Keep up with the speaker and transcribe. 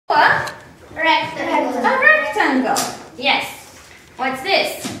A Rectangle. rectangle. Yes. What's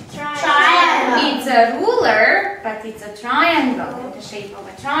this? Triangle. It's a ruler, but it's a triangle, in the shape of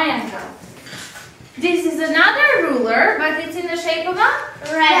a triangle. This is another ruler, but it's in the shape of a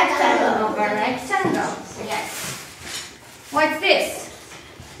Rectangle. rectangle. Yes. What's this?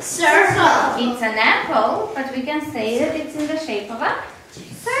 Circle. It's an apple, but we can say that it's in the shape of a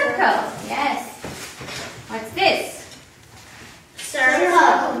circle. Yes. What's this?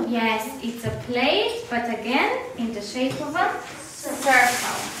 Circle. Yes, it's a plate, but again in the shape of a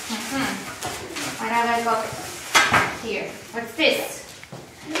circle. What have I got here? What's this?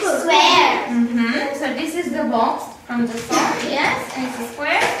 Square. So this is the box from the song, yes, and it's a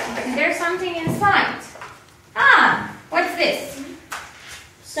square, and there's something inside. What's this?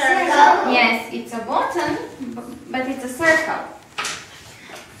 Circle. Yes, it's a button, but it's a circle.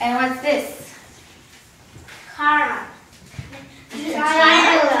 And what's this? Heart.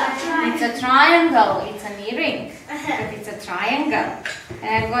 It's a triangle. It's an earring, but it's a triangle.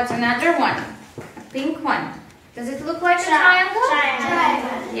 And I've got another one, a pink one. Does it look like a triangle?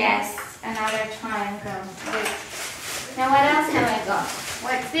 Triangle. Yes, another triangle. Good. Now what else have I got?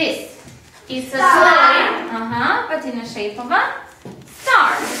 What's this? It's a toy, but in the shape of a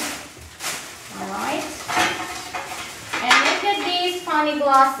star. Alright. And look at these funny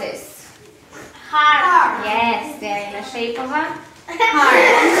glasses. Heart. Yes, they're in the shape of a heart.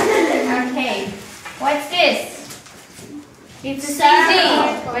 Okay. What's this? It's a CD,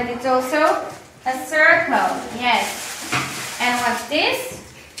 but it's also a circle. Yes. And what's this?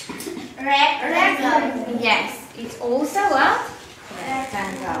 Rectangle. Yes, it's also a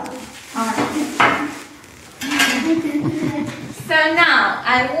rectangle. Alright. So now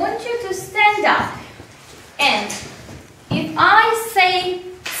I want you to stand up, and if I say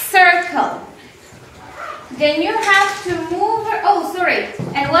circle, then you have to move. Oh, sorry.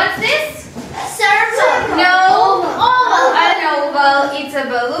 And what's this? Circle. No. Oval. An oval. It's a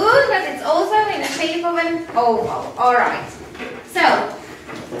balloon, but it's also in the shape of an oval. Alright. So,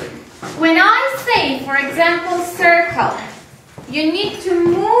 when I say, for example, circle, you need to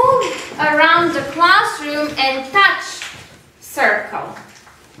move around the classroom and touch circle.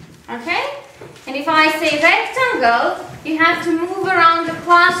 Okay? And if I say rectangle, you have to move around the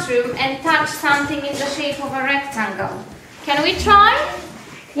classroom and touch something in the shape of a rectangle. Can we try?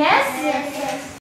 Yes? Yes.